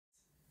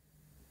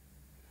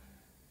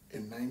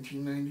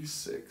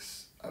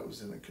1996, I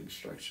was in a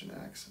construction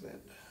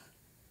accident,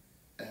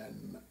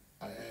 and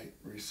I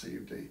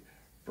received a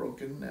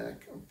broken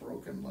neck, a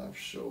broken left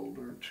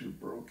shoulder, 2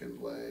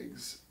 broken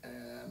legs,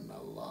 and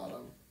a lot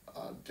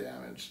of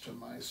damage to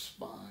my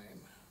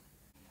spine.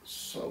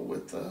 So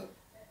with the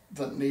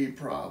knee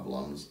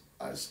problems,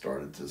 I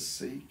started to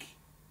seek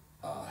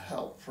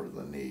help for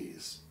the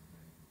knees.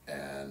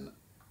 And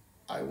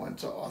I went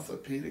to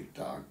orthopedic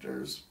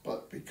doctors,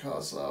 but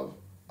because of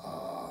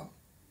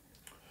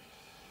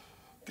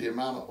the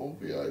amount of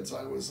opioids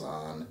I was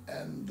on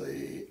and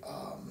the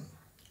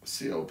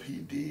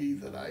COPD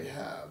that I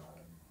have,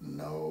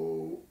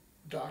 no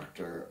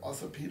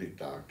orthopedic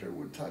doctor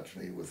would touch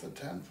me with a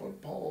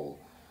 10-foot pole.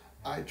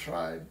 I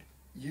tried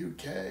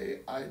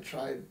UK, I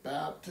tried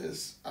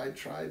Baptist, I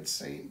tried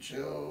St.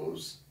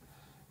 Joe's.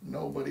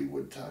 Nobody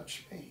would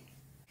touch me.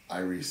 I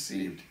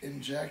received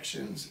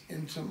injections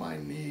into my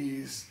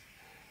knees.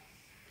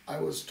 I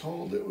was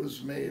told it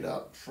was made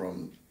up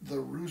from the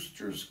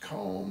rooster's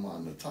comb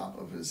on the top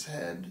of his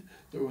head.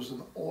 There was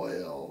an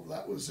oil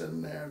that was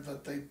in there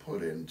that they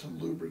put in to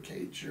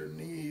lubricate your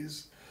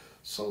knees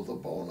so the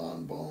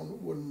bone-on-bone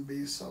wouldn't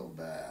be so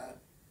bad.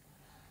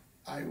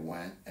 I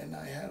went and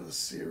I had a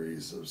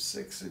series of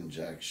 6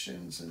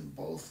 injections in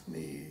both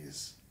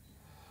knees.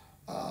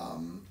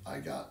 I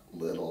got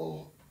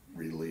little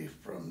relief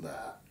from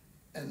that.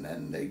 And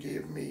then they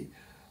gave me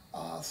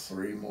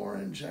 3 more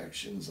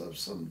injections of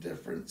some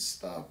different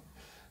stuff.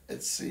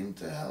 It seemed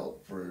to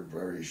help for a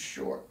very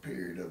short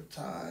period of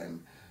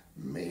time,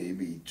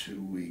 maybe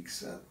 2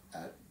 weeks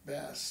at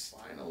best.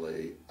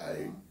 Finally,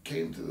 I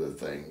came to the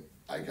thing,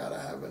 I gotta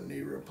have a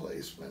knee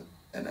replacement.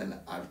 And then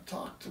I've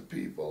talked to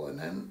people, and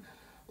then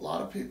a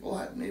lot of people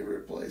had knee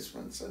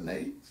replacements and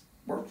they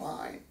were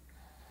fine.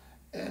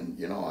 And,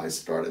 you know, I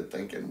started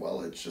thinking,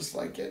 well, it's just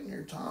like getting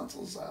your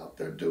tonsils out.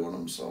 They're doing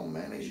them so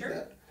many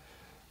that,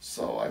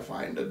 so I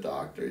find a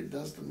doctor, he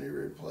does the knee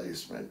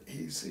replacement.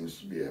 He seems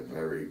to be a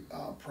very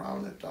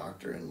prominent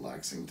doctor in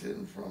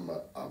Lexington from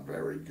a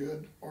very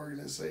good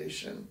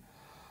organization.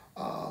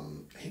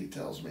 He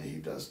tells me he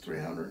does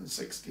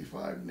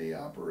 365 knee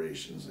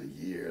operations a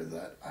year,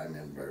 that I'm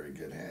in very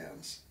good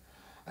hands.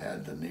 I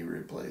had the knee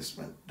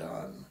replacement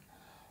done.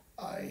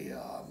 I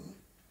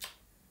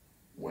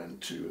went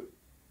to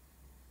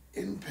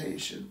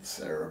inpatient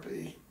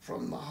therapy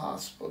from the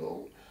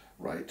hospital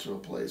right to a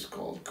place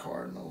called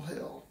Cardinal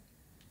Hill.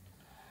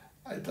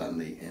 I'd done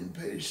the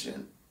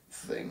inpatient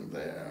thing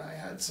there. I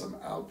had some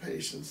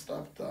outpatient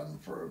stuff done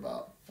for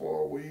about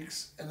 4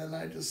 weeks, and then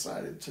I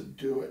decided to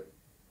do it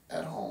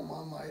at home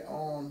on my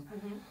own.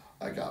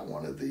 I got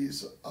one of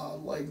these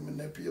leg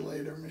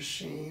manipulator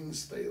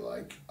machines. They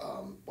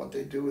what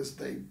they do is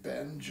they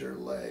bend your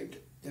leg,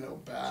 you know,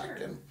 back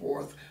and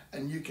forth,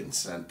 and you can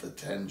set the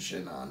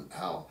tension on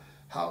how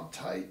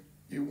tight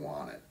you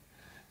want it.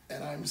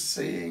 And I'm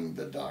seeing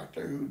the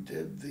doctor who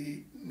did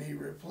the knee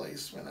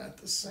replacement at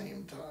the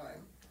same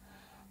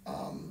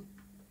time.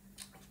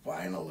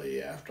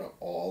 Finally, after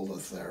all the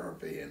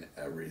therapy and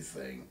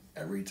everything,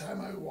 every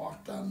time I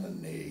walked on the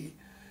knee,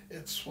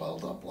 it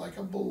swelled up like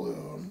a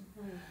balloon.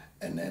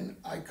 And then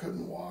I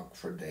couldn't walk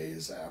for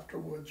days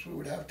afterwards. We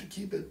would have to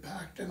keep it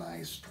packed in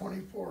ice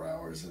 24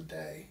 hours a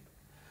day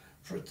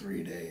for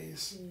 3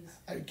 days.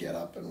 I'd get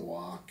up and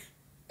walk,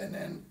 and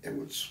then it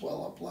would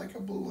swell up like a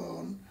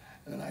balloon,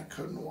 and then I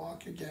couldn't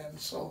walk again.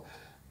 So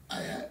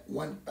I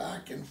went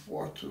back and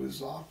forth to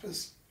his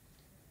office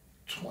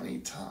 20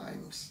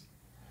 times.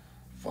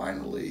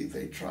 Finally,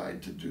 they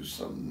tried to do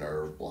some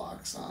nerve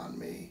blocks on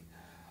me,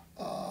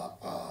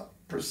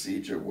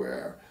 procedure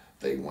where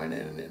they went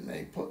in and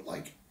they put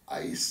like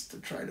ice to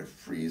try to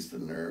freeze the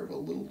nerve, a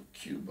little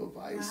cube of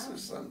ice or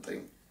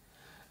something.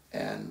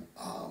 And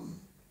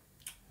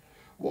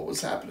what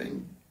was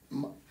happening,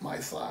 my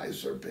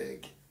thighs are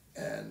big,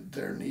 and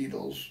their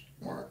needles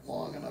weren't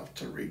long enough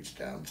to reach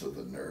down to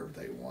the nerve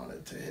they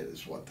wanted to hit,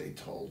 is what they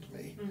told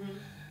me.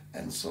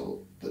 And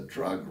so the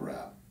drug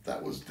rep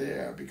that was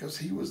there, because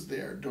he was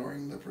there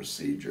during the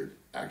procedure,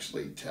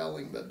 actually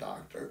telling the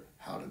doctor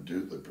how to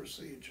do the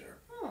procedure.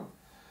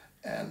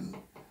 And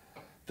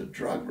the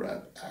drug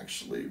rep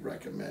actually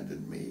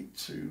recommended me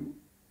to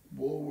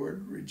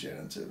Woolward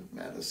Regenerative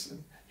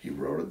Medicine. He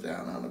wrote it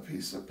down on a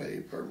piece of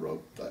paper,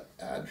 wrote the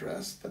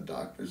address, the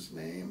doctor's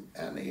name,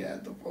 and he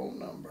had the phone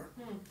number.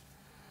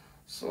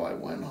 So I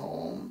went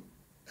home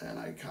and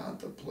I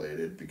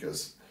contemplated,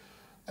 because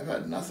I've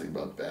had nothing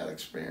but bad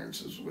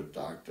experiences with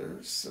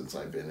doctors since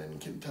I've been in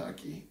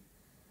Kentucky.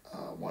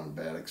 One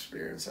bad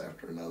experience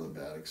after another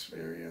bad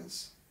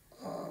experience.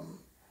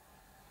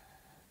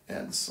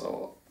 And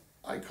so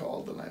I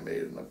called and I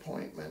made an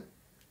appointment,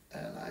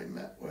 and I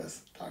met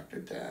with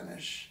Dr.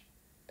 Danesh,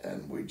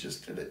 and we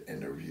just did an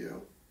interview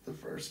the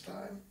first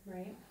time.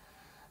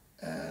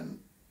 And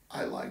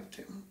I liked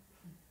him.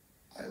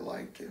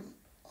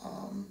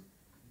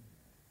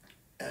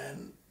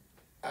 And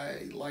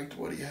I liked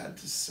what he had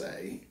to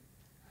say.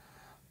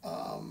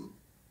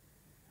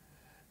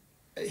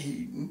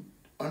 He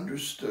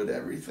understood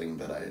everything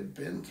that I had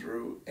been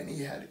through, and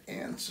he had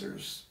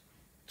answers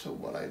to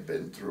what I'd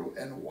been through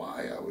and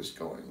why I was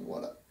going,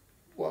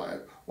 why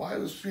I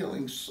was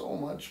feeling so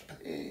much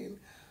pain,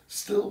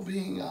 still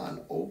being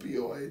on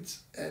opioids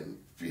and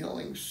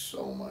feeling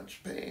so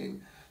much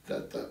pain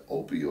that the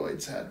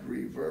opioids had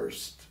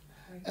reversed,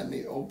 right. And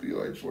the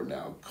opioids were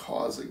now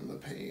causing the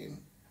pain,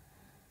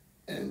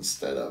 and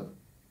instead of,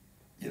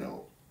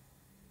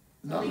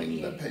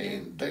 numbing the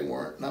pain, they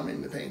weren't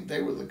numbing the pain,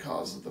 they were the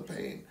cause of the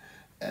pain,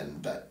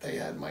 and that they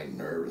had my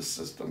nervous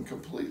system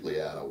completely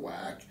out of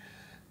whack.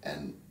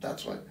 And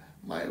that's why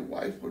my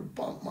wife would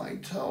bump my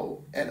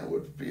toe and it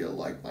would feel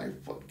like my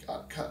foot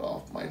got cut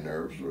off. My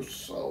nerves were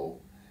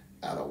so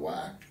out of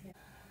whack. Yeah.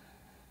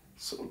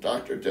 So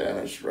Dr.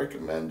 Danesh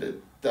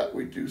recommended that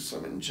we do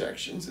some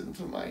injections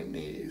into my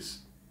knees.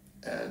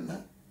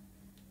 And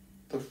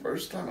the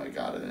first time I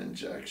got an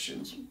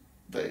injections,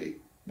 they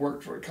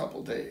worked for a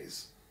couple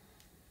days.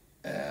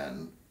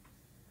 And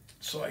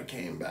so I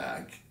came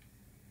back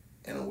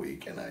in a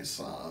week and I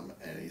saw him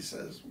and he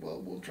says, well,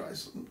 we'll try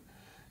some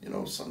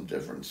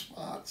different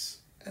spots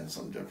and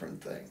some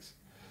different things.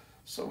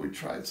 So we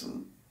tried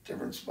some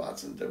different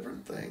spots and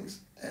different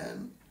things,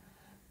 and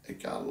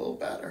it got a little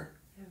better.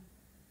 Yeah.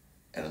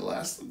 And it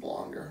lasted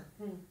longer.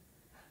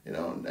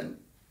 And then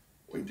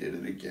we did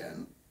it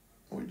again,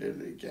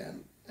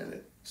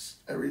 and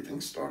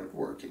everything started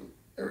working,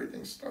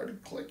 everything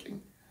started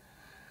clicking.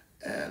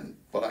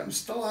 But I'm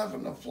still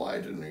having to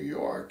fly to New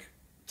York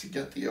to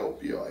get the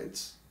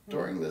opioids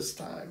during this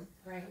time.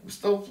 Right. I'm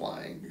still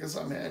flying because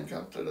I'm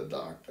handcuffed to the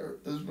doctor.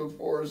 This is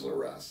before his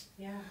arrest.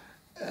 Yeah.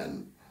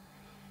 And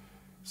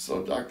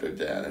so Dr.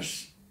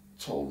 Danesh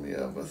told me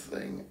of a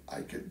thing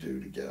I could do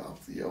to get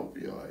off the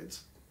opioids.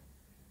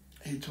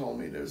 He told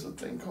me there's a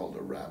thing called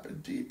a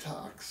rapid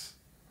detox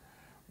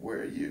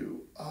where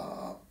you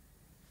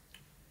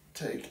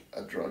take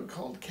a drug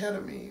called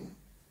ketamine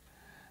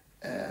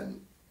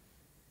and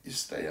you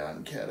stay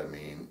on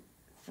ketamine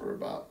for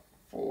about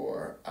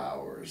 4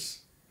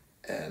 hours,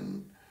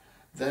 and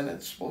then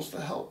it's supposed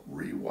to help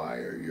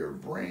rewire your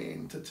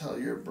brain to tell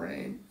your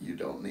brain you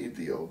don't need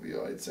the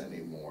opioids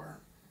anymore.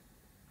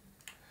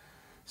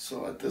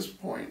 So at this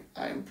point,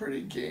 I'm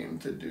pretty game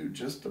to do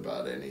just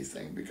about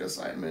anything because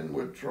I'm in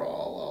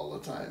withdrawal all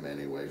the time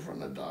anyway from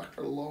the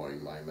doctor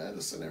lowering my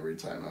medicine every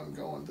time I'm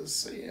going to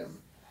see him.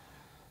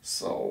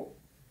 So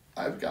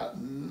I've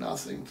got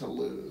nothing to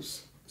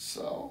lose.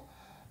 So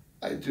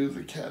I do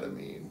the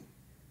ketamine,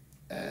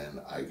 and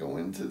I go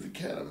into the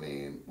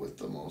ketamine with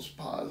the most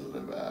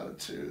positive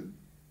attitude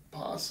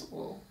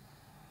possible.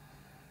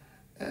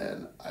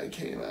 And I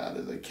came out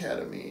of the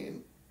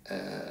ketamine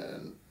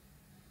and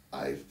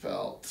I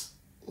felt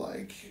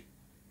like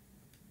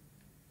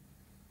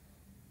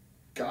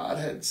God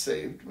had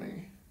saved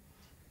me.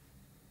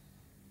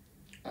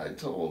 I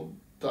told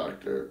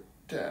Dr.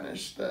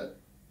 Danesh that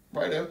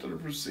right after the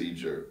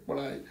procedure, when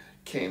I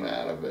came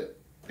out of it,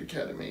 the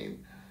ketamine,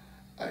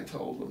 I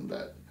told him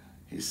that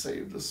he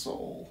saved a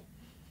soul.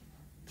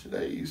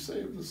 Today you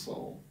saved a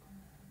soul.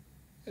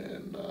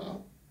 And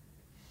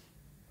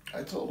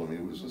I told him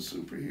he was a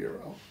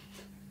superhero.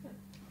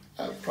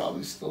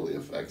 Probably still the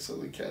effects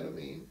of the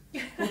ketamine.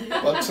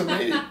 But to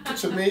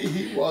me,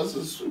 he was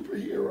a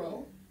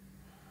superhero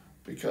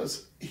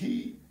because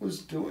he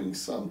was doing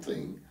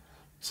something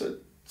to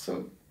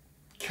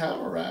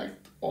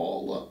counteract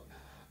all the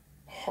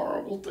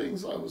horrible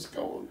things I was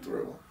going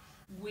through.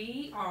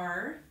 We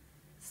are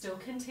still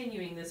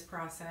continuing this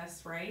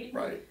process, right?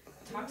 Right.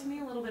 Talk to me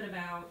a little bit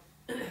about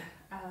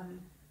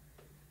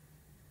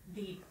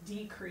the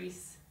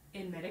decrease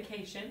in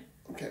medication.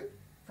 Okay.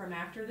 From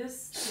after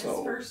this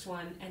first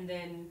one, and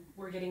then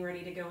we're getting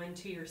ready to go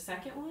into your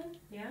second one,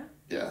 yeah?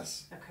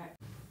 Yes. Okay.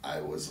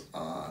 I was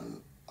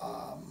on,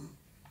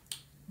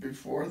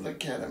 before the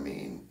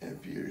ketamine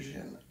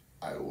infusion,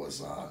 I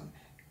was on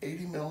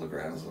 80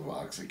 milligrams of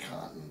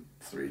OxyContin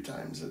 3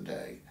 times a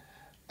day.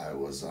 I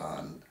was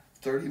on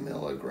 30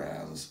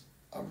 milligrams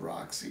of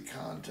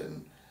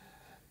RoxyContin,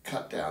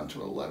 cut down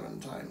to 11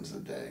 times a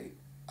day.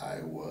 I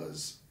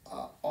was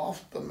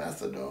off the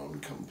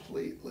methadone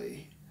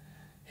completely.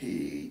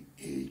 He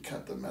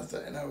cut the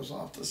methadone, and I was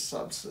off the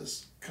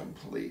Subsys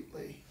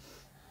completely.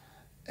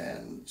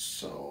 And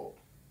so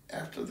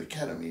after the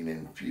ketamine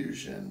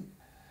infusion,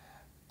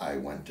 I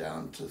went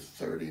down to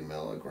 30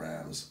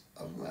 milligrams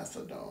of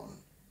methadone.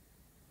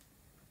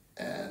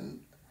 And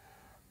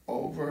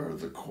over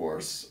the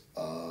course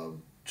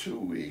of 2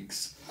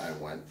 weeks, I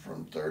went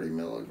from 30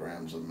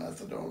 milligrams of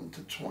methadone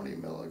to 20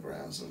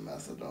 milligrams of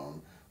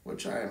methadone,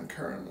 which I am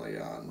currently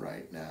on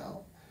right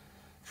now.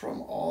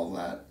 From all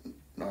that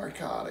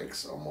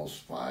narcotics,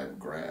 almost 5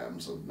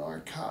 grams of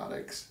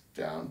narcotics,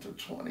 down to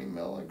 20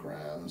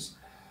 milligrams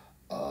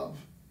of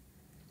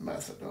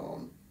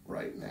methadone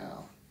right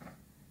now. I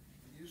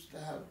used to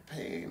have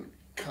pain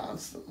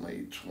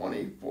constantly,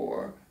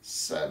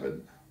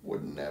 24/7,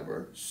 would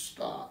never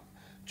stop.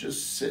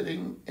 Just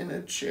sitting in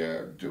a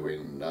chair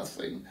doing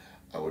nothing,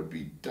 I would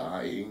be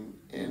dying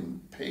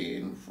in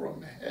pain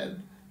from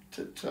head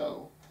to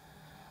toe.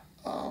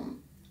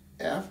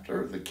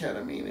 after the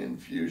ketamine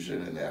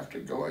infusion and after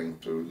going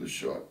through the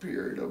short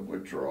period of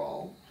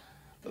withdrawal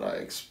that I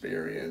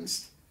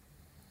experienced,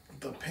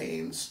 the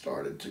pain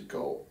started to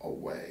go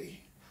away.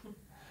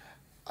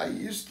 I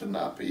used to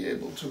not be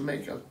able to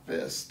make a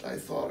fist. I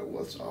thought it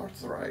was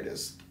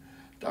arthritis.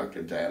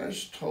 Dr.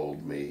 Danesh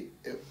told me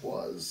it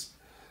was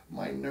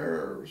my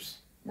nerves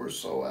were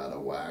so out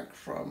of whack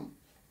from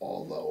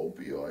all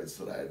the opioids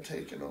that I had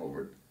taken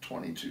over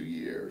 22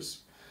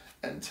 years.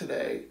 And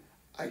today,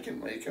 I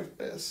can make a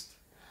fist.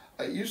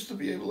 I used to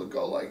be able to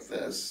go like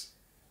this.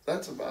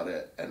 That's about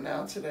it. And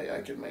now today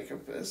I can make a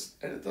fist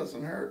and it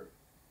doesn't hurt.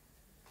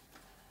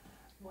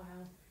 Wow.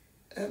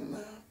 And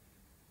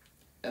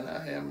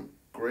I am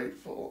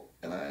grateful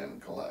and I am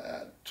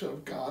glad to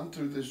have gone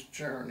through this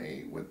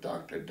journey with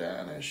Dr.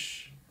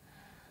 Danesh.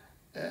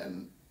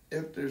 And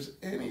if there's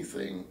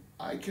anything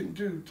I can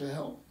do to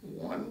help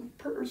one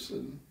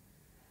person,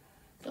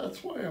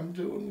 that's why I'm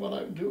doing what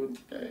I'm doing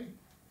today.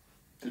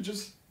 To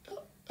just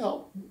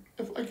help,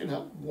 if I can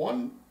help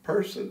one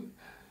person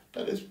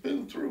that has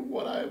been through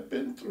what I've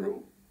been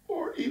through,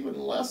 or even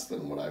less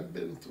than what I've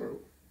been through.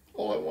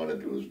 All I want to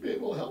do is be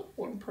able to help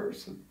one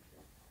person.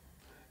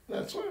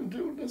 That's why I'm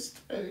doing this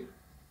today.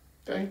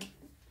 Thank you.